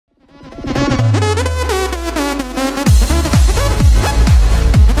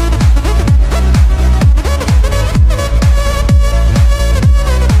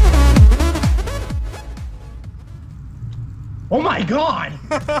god!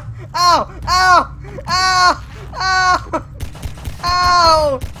 Ow! Ow! Ow! Ow!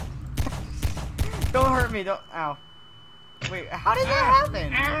 Ow! Don't hurt me, don't. Ow. Wait, how did that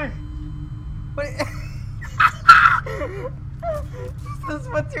happen? What? This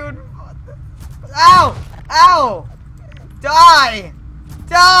platoon. Ow! Ow! Die!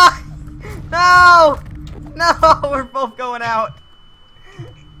 Die! No! No! We're both going out.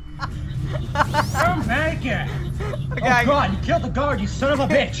 Don't make it! Okay, oh god, you killed the guard, you son of a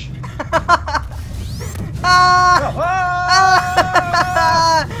bitch! Ah!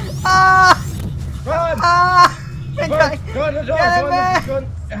 Ah! Run! Ah! Run! Get Run!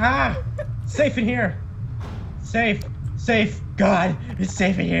 Ah! Safe in here. Safe. Safe. God, it's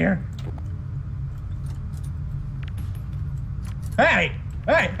safe in here. Hey!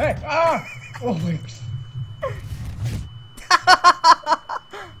 Hey! Hey! Ah! Oh my.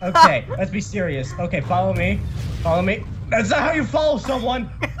 Okay, let's be serious. Okay, follow me. Follow me. That's not how you follow someone.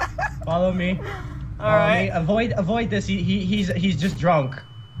 Follow me. All right. Avoid this. He's just drunk.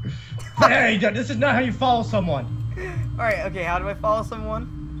 Hey, this is not how you follow someone. All right. Okay. How do I follow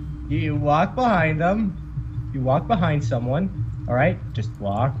someone? You walk behind them. You walk behind someone. All right. Just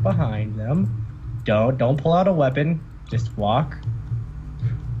walk behind them. Don't pull out a weapon. Just walk.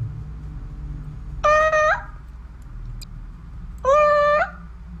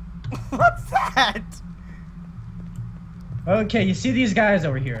 What's that? Okay, you see these guys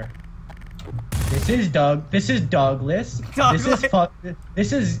over here. This is Doug. This is Douglas. Douglas.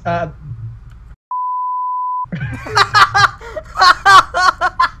 This is Cut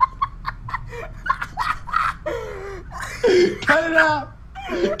it out.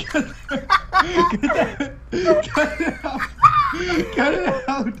 Cut it out. Cut it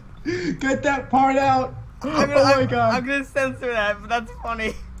out. Cut that part out. Oh my god. I'm gonna censor that, but that's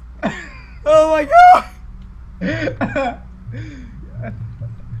funny. Oh my god.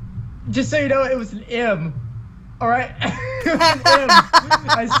 Just so you know, it was an M. All right. It was an M.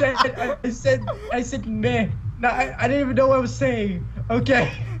 I said meh. No, I didn't even know what I was saying.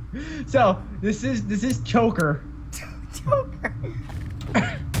 Okay. So this is Choker. Joker.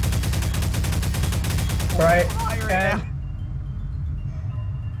 All right. And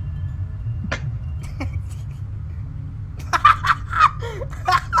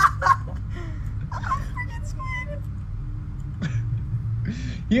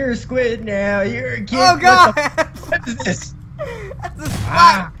you're a squid now. You're a kid. Oh god! What is this? That's a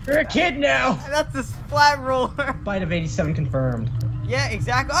splat. You're a kid now. That's a splat roller. Bite of 87 confirmed. Yeah,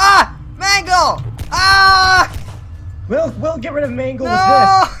 exactly. Ah! Mangle! Ah! We'll get rid of Mangle No! with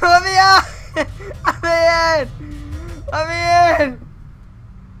this. Let me out! Let me in! Let me in!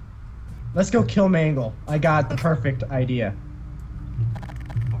 Let's go kill Mangle. I got the perfect idea.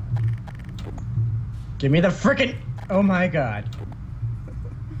 Give me the frickin'. Oh my god.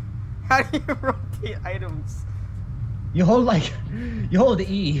 How do you rotate items? You hold the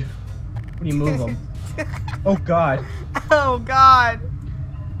E when you move them. Oh god. Oh god.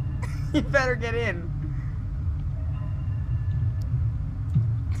 You better get in.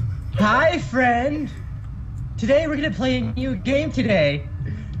 Hi friend. Today we're gonna play a new game today.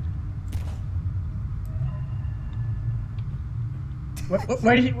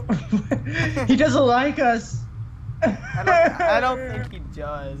 Why did he doesn't like us. I don't think he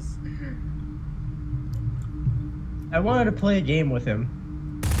does. I wanted to play a game with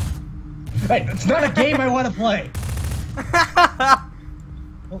him. Hey, it's not a game I want to play.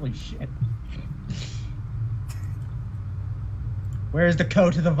 Holy shit. Where's the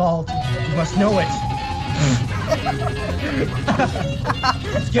code to the vault? You must know it.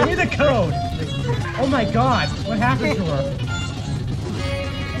 Give me the code. Oh my god, what happened to her?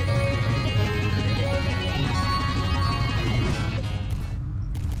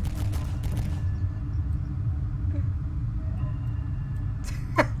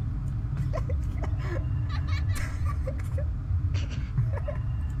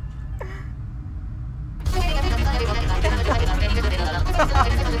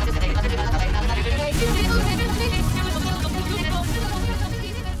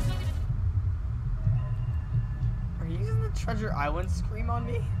 Are you using the Treasure Island scream on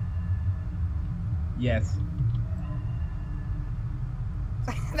me? Yes.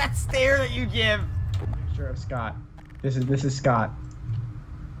 That stare that you give. Picture of Scott. This is Scott.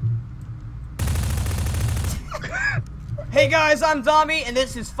 Hey guys, I'm Zombie, and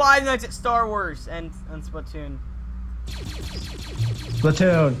this is Five Nights at Star Wars and Splatoon.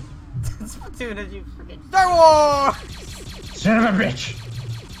 Splatoon. Splatoon, did you forget? Star Wars! Son of a bitch.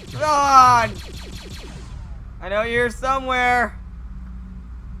 Come on! I know you're somewhere.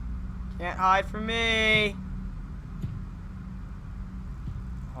 Can't hide from me.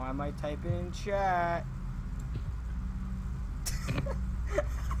 Oh, I might type it in chat.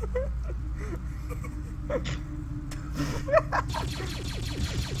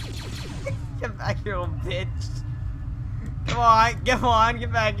 Get back here, little bitch. Come on,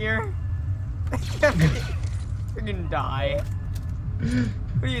 get back here. You're gonna die.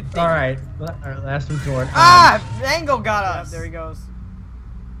 What do you think? Alright, our last resort. Ah! Angle got us! There he goes.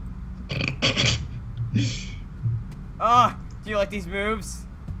 Oh, do you like these moves?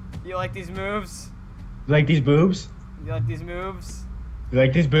 Do you like these moves? You like these boobs? Do you like these moves? You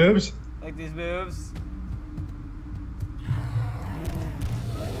like these boobs? Like these moves?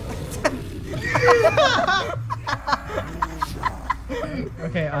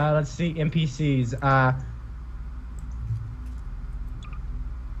 Okay, let's see NPCs.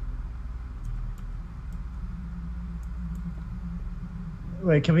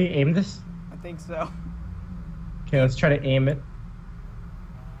 Wait, can we aim this? I think so. Okay, let's try to aim it.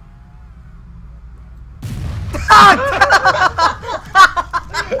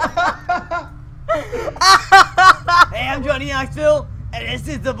 Hey, I'm Johnny Knoxville, and this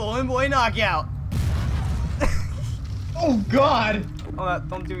is the Bowling Boy Knockout. Oh God! Oh,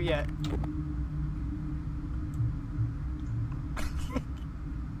 don't do it yet.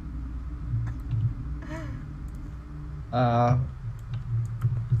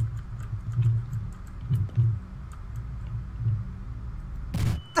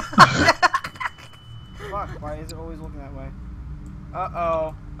 Fuck, why is it always looking that way?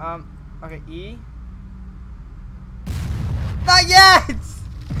 Uh-oh. Okay, E? Not yet!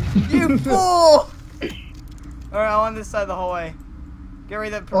 You fool! Alright, I'm on this side the whole way. Get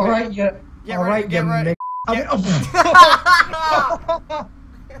ready to... Alright, yeah. Alright, get ready.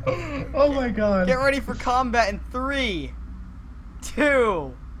 Oh my God. Get ready for combat in 3,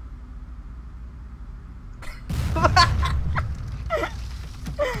 2...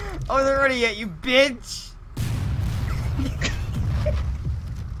 I wasn't ready yet, you bitch!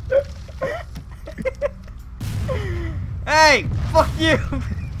 Hey! Fuck you!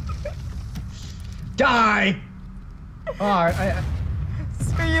 Die! Alright,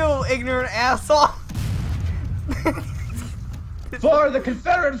 Screw you, ignorant asshole! For the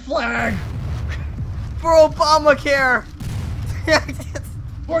Confederate flag! For Obamacare!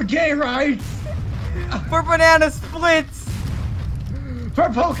 For gay rights! For banana splits! For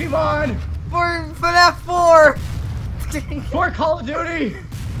Pokemon! For FNAF 4! For Call of Duty!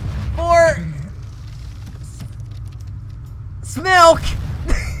 For... Smilk!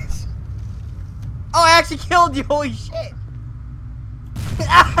 Oh, I actually killed you, holy shit!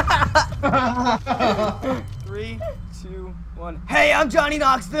 3, 2, 1. Hey, I'm Johnny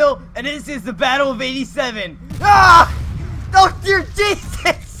Knoxville, and this is the Battle of 87. Ah! Oh, dear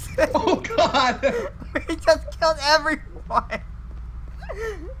Jesus! Oh God! We just killed everyone!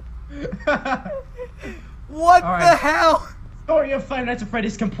 What the hell? Story of Five Nights at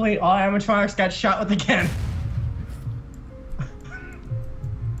Freddy's complete. All animatronics got shot with a cannon.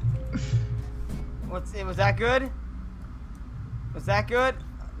 Was that good? Was that good?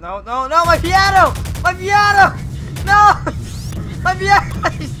 No, no, no, my piano! My piano! No! My piano!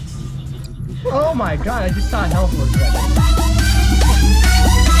 Oh my God, I just saw health was